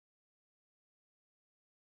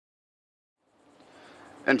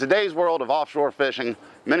In today's world of offshore fishing,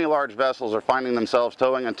 many large vessels are finding themselves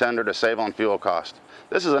towing a tender to save on fuel cost.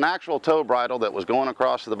 This is an actual tow bridle that was going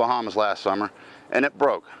across to the Bahamas last summer, and it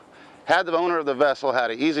broke. Had the owner of the vessel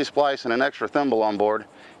had an easy splice and an extra thimble on board,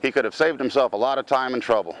 he could have saved himself a lot of time and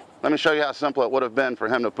trouble. Let me show you how simple it would have been for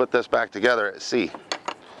him to put this back together at sea.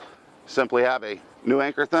 Simply have a new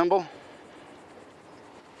anchor thimble,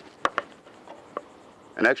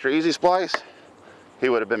 an extra easy splice, he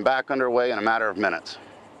would have been back underway in a matter of minutes.